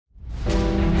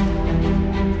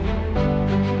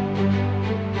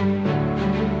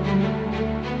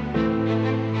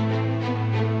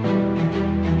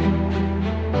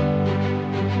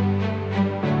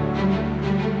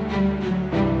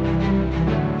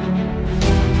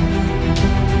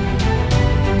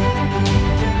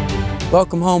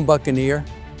Welcome home, Buccaneer.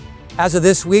 As of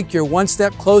this week, you're one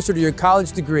step closer to your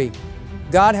college degree.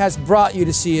 God has brought you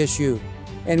to CSU,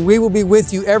 and we will be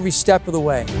with you every step of the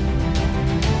way.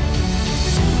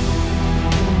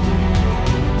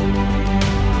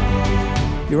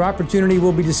 Your opportunity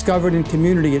will be discovered in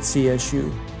community at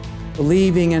CSU.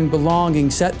 Believing and belonging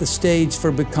set the stage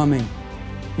for becoming.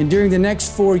 And during the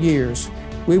next 4 years,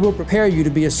 we will prepare you to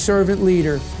be a servant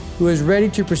leader who is ready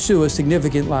to pursue a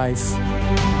significant life.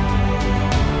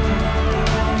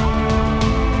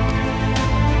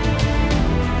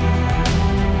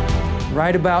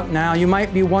 Right about now, you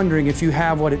might be wondering if you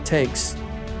have what it takes.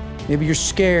 Maybe you're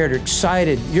scared or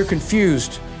excited, you're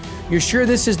confused. You're sure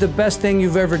this is the best thing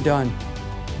you've ever done.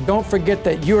 Don't forget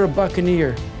that you're a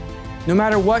Buccaneer. No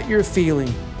matter what you're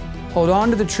feeling, hold on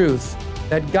to the truth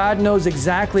that God knows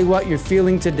exactly what you're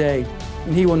feeling today,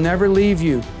 and He will never leave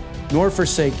you nor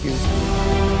forsake you.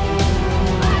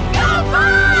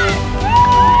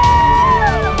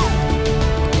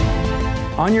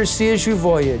 On your CSU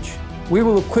voyage, we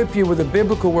will equip you with a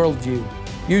biblical worldview,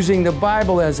 using the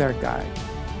Bible as our guide.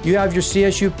 You have your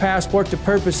CSU passport to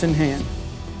purpose in hand.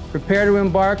 Prepare to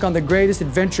embark on the greatest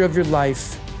adventure of your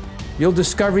life. You'll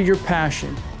discover your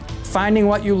passion, finding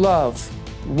what you love,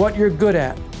 what you're good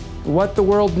at, what the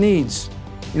world needs,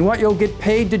 and what you'll get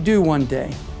paid to do one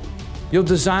day. You'll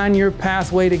design your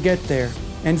pathway to get there.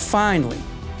 And finally,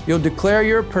 you'll declare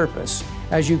your purpose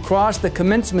as you cross the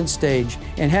commencement stage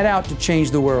and head out to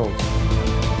change the world.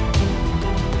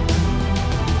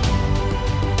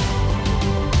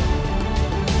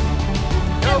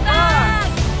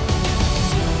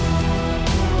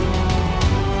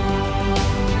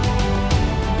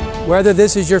 Whether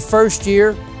this is your first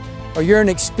year or you're an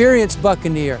experienced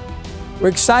Buccaneer, we're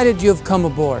excited you have come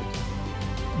aboard.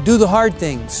 Do the hard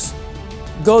things.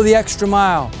 Go the extra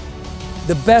mile.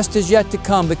 The best is yet to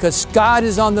come because God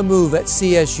is on the move at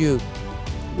CSU.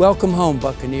 Welcome home,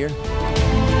 Buccaneer.